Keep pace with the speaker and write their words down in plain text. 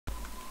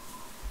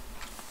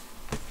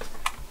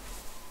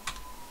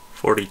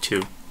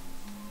42.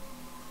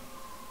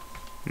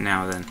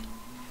 Now then,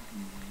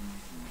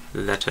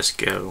 let us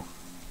go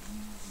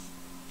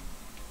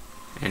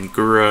and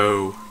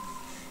grow.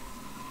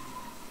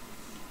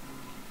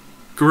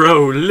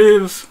 Grow,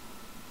 live!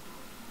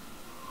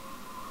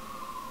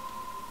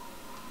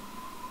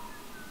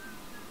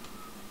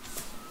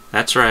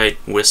 That's right,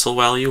 whistle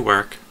while you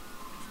work.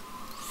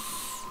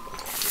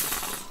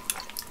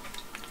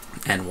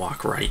 And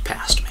walk right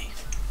past me.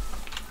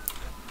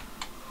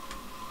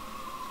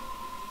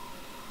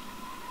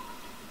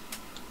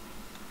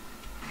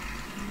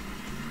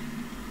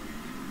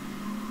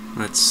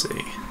 Let's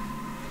see.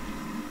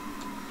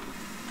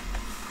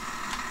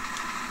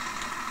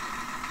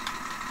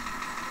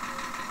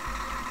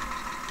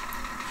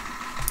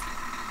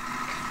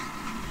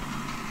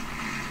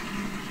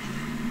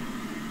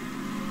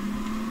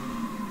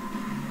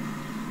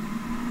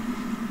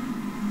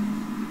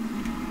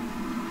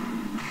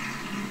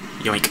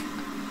 Yoink.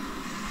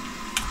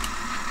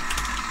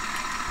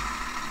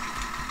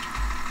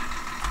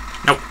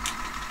 No.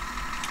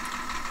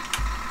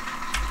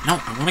 No,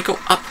 I want to go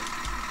up.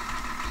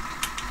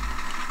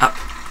 Up.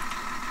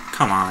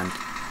 Come on.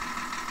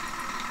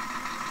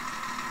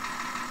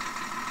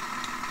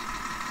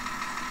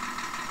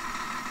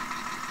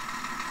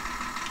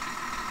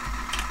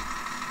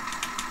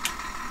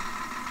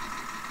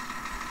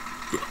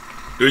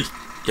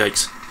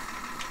 Yikes.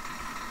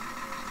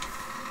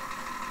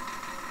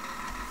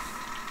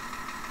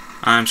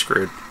 I'm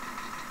screwed.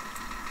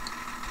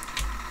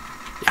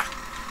 Yeah.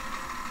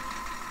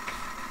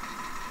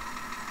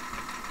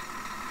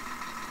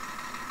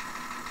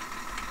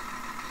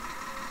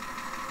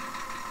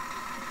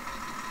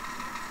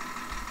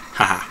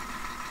 Haha.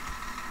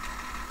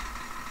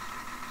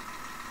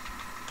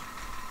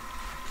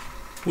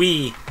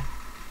 Whee!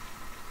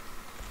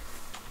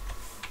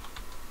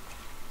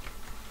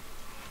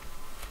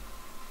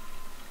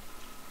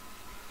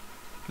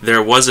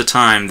 There was a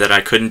time that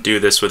I couldn't do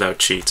this without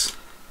cheats.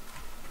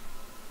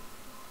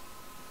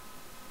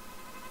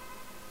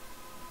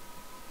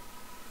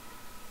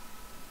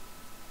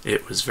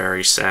 It was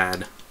very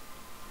sad.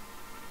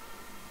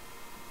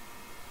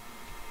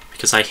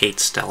 Because I hate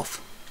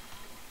stealth.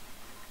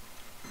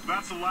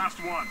 That's the last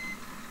one.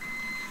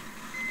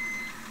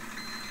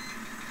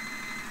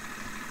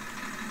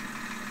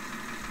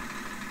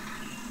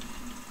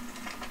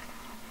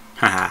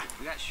 Haha.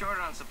 We got short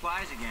on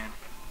supplies again.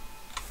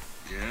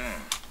 Yeah.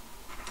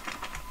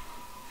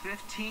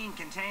 15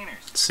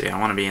 containers. Let's see, I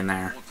want to be in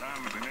there. Whole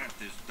time we've been at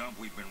this dump,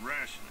 we've been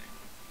rationing.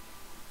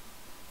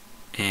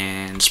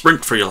 And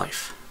sprint for your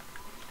life.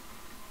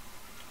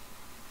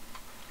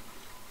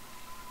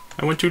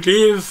 I want to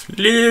live!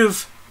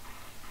 Live!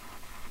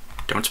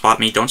 Don't spot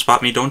me, don't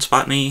spot me, don't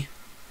spot me!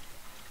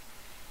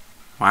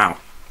 Wow.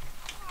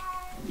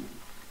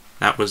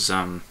 That was,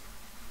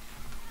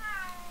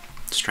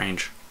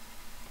 strange.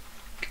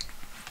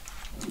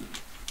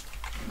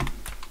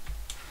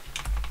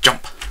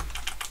 Jump!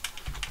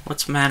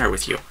 What's the matter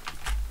with you?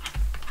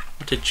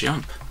 What to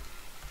jump?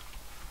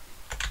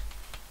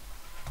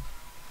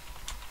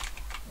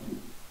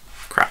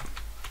 Crap.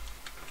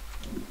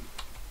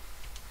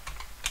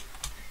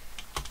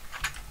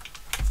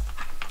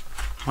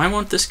 Why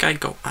won't this guy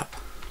go up?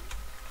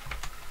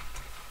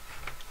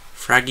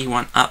 Fraggy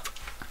went up.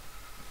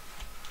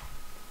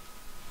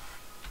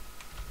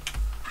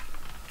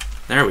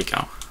 There we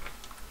go.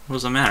 What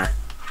was the matter?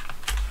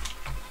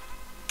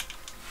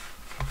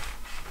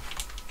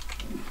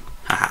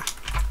 Haha.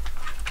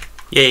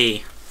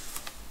 Yay.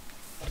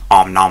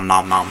 Nom nom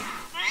nom nom.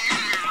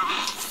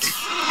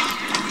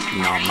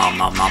 Nom nom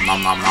nom nom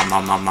nom nom nom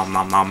nom nom nom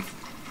nom nom.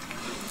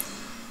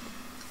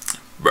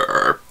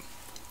 Burp.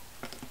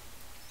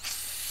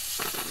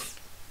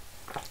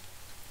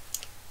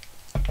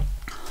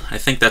 I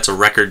think that's a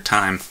record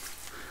time.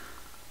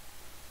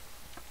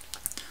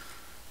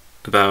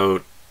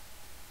 About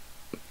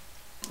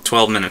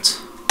 12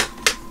 minutes.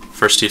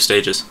 First two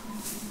stages.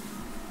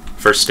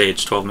 First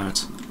stage, 12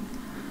 minutes.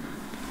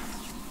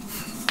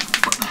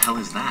 What the hell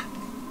is that?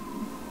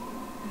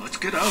 Let's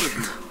get out of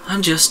here.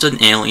 I'm just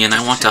an alien.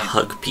 I want to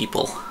hug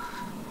people.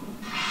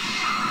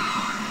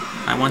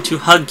 I want to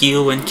hug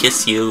you and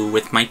kiss you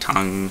with my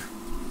tongue.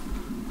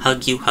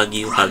 Hug you, hug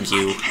you, hug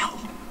you.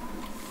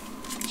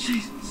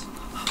 Jesus.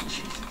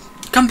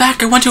 Come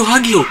back, I want to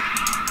hug you!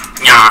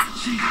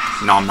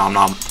 Nyah! Nom nom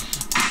nom.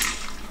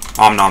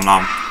 Om nom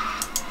nom.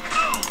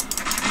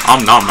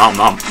 Om nom nom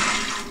nom.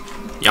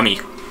 Yummy.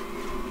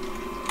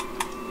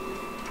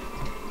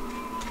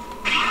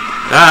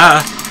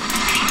 Ah!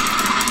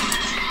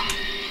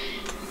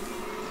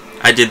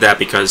 I did that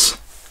because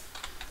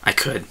I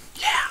could.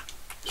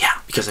 Yeah,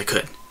 because I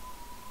could.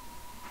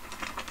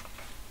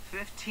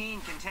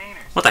 15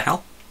 containers. What the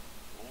hell?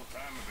 The whole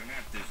time we've been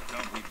at this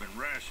dump, we've been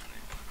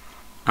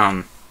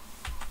rationing.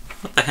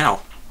 What the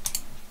hell?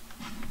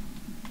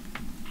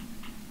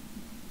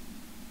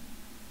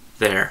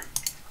 There.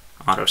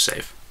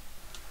 Autosave.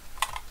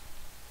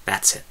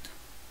 That's it.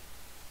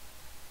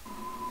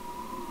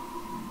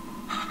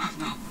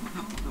 No.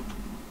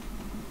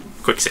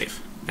 Quick save.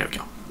 There we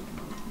go.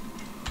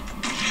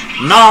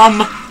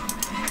 Nom!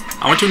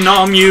 I want to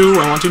nom you,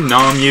 I want to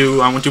nom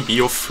you, I want to be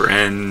your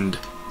friend.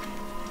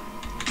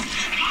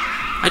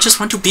 I just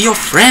want to be your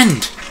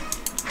friend!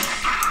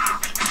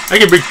 I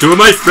can bring 2 of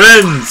my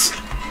friends!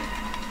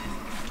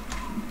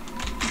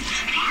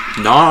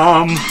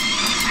 Nom!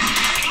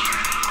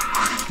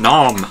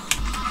 Nom!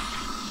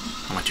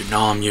 I want to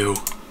nom you.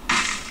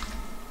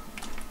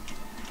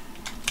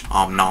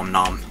 Nom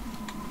nom.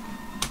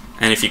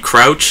 And if you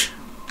crouch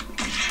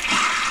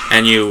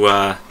and you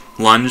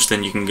lunge,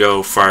 then you can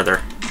go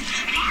farther.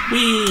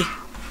 Whee!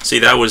 See,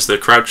 that was the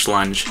crouch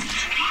lunge.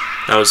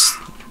 That was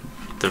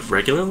the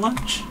regular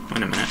lunge?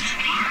 Wait a minute.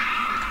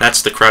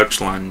 That's the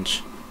crouch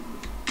lunge.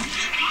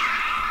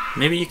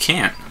 Maybe you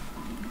can't.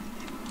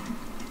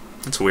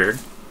 That's weird.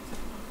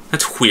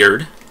 That's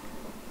weird.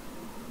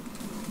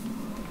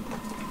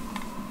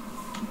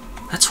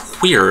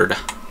 That's weird.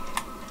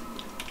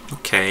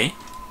 Okay.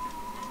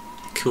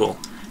 Cool.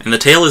 And the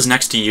tail is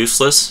next to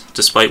useless,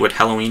 despite what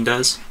Halloween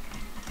does.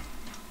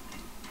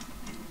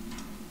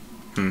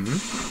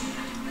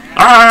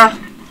 Ah!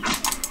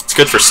 It's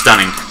good for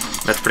stunning.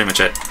 That's pretty much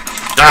it.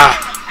 Ah!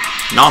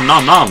 Nom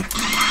nom nom!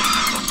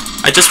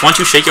 I just want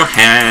to shake your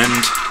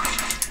hand.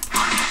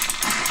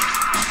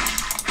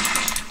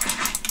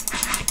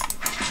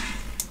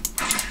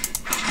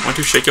 I want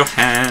to shake your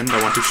hand.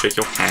 I want to shake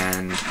your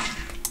hand.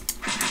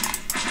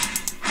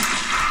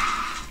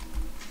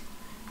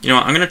 You know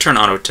what? I'm gonna turn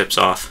auto tips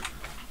off.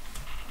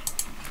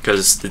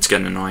 Because it's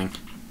getting annoying.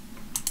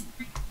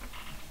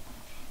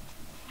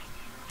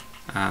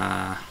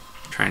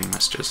 Training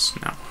messages,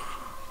 no.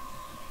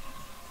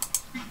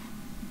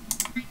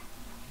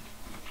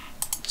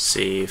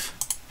 Save.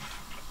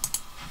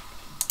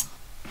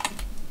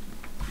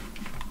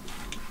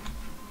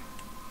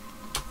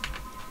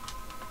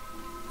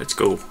 Let's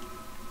go.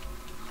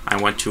 I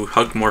want to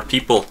hug more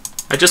people.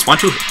 I just want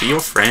to be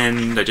your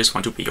friend. I just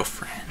want to be your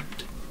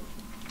friend.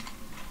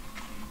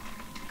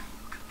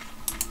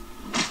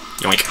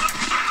 Yoink.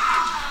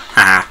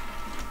 Haha.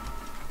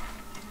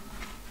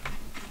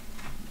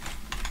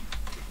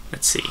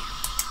 Let's see.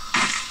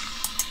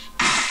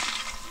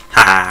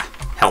 Haha.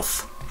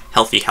 Health.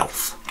 Healthy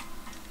health.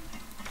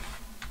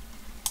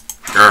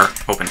 Grr.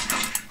 Open.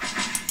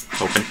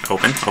 Open,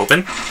 open,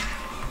 open.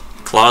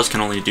 Claws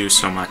can only do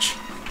so much.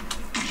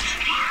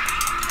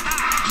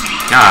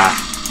 Ah.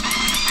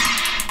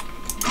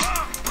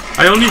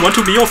 I only want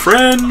to be your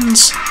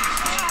friends!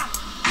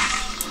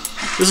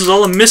 This is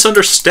all a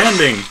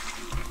misunderstanding!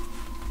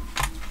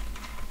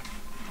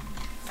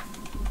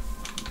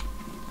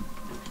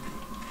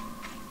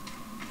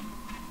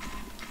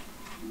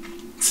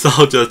 It's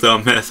all just a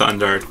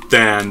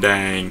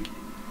misunderstanding.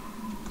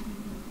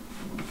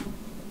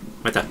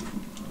 What the?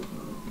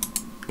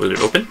 Will it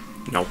open?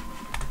 No.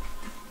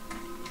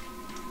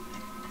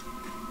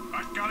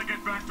 I gotta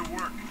get back to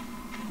work.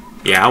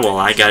 Yeah, well,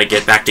 I gotta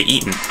get back to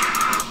eating.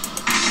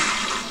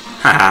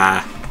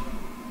 Haha.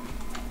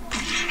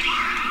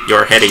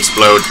 Your head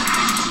explode.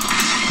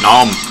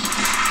 Nom.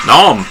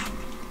 Nom.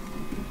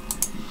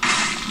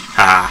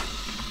 Ha.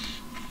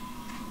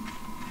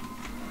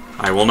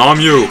 I will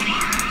nom you.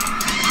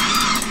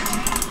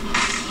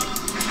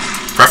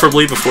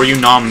 Preferably before you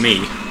nom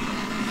me.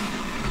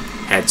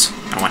 Heads.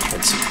 I want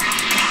heads.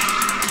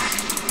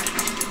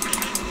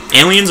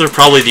 Aliens are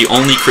probably the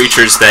only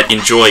creatures that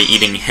enjoy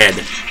eating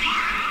head.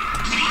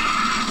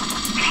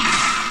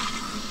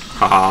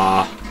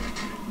 Haha.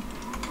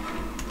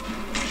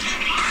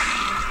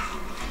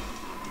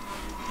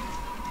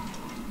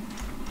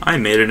 I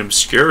made an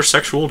obscure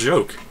sexual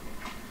joke.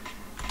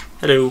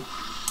 Hello.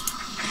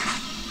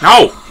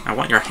 No! I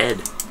want your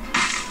head.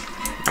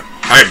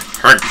 Head.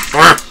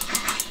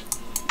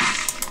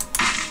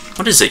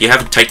 What is it? You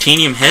have a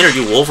titanium head? Are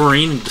you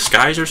Wolverine in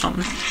disguise or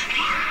something?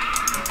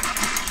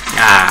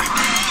 Ah.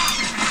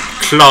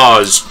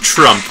 Claws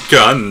trump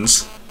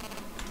guns.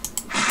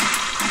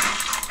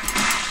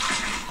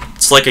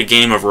 It's like a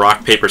game of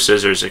rock, paper,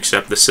 scissors,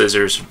 except the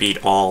scissors beat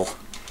all.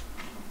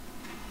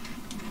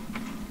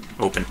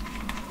 Open.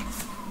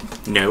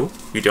 No?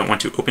 You don't want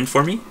to open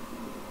for me?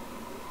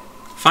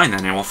 Fine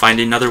then, I will find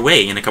another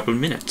way in a couple of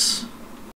minutes.